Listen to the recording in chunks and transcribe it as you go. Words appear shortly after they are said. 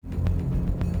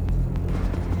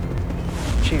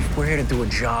Chief, we're here to do a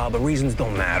job. The reasons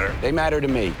don't matter. They matter to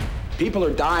me. People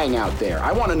are dying out there.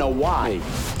 I want to know why.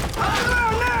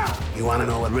 You want to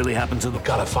know what really happened to them?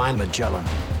 Gotta find Magellan.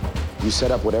 You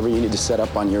set up whatever you need to set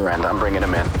up on your end. I'm bringing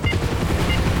him in.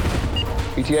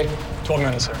 ETA? 12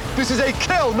 minutes, sir. This is a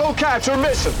kill, no capture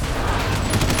mission.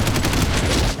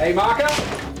 Hey, Maka.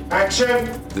 Action.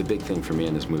 The big thing for me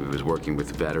in this movie was working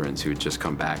with veterans who had just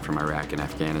come back from Iraq and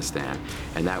Afghanistan,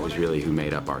 and that was really who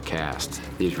made up our cast.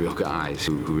 These real guys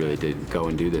who really did go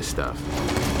and do this stuff.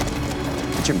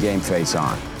 Put your game face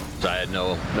on. I had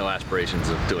no aspirations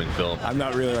of doing film. I'm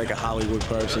not really like a Hollywood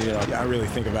person, you know. I really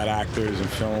think about actors and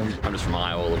film. I'm just from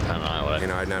Iowa, live down in Iowa. You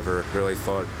know, I never really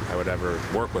thought I would ever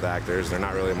work with actors. They're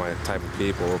not really my type of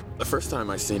people. The first time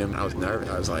I seen him, I was nervous.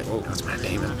 I was like, whoa, that's Matt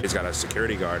Damon. He's got a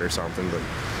security guard or something, but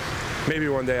maybe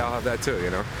one day I'll have that too, you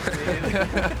know?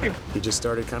 He just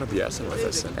started kind of BSing with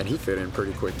us, and he fit in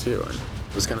pretty quick too. And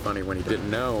it was kind of funny when he didn't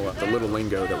know the little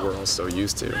lingo that we're all so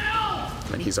used to.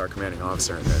 And he's our commanding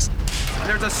officer in this.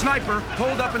 There's a sniper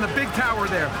holed up in the big tower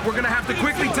there. We're gonna have to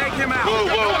quickly take him out. Whoa,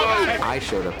 whoa, whoa. I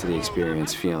showed up to the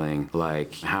experience feeling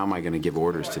like, how am I going to give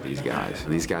orders to these guys?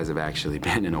 These guys have actually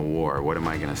been in a war. What am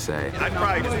I going to say? I'd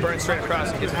probably just burn straight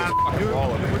across his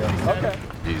wall of it. Okay.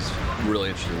 He's really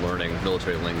interested in learning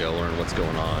military lingo, learning what's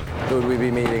going on. Who would we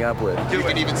be meeting up with? You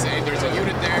can even say there's a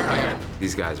unit there.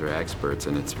 These guys are experts,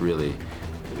 and it's really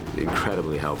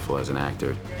incredibly helpful as an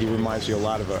actor. He reminds me a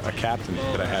lot of a captain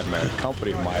that I had in a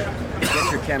company of mine.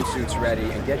 Get your chem suits ready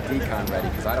and get decon ready,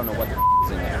 because I don't know what the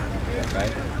is in there,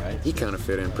 right? He kind of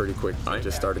fit in pretty quick. I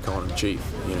just started calling him Chief,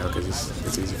 you know, because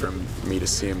it's easy for me to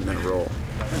see him in that role.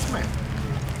 That's man.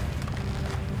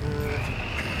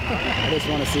 I just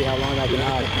want to see how long I can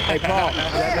hide. Hey, Paul.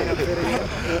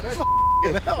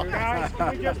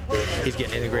 He's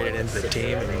getting integrated into the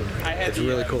team, and it's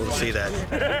really cool to see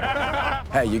that.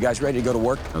 Hey, you guys ready to go to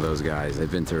work? Those guys, they've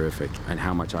been terrific. And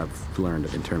how much I've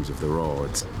learned in terms of the role,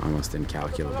 it's almost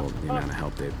incalculable, the amount of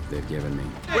help they've given me.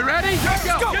 We ready? Let's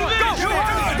go! Go!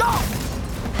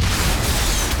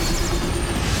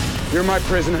 You're my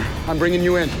prisoner. I'm bringing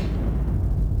you in.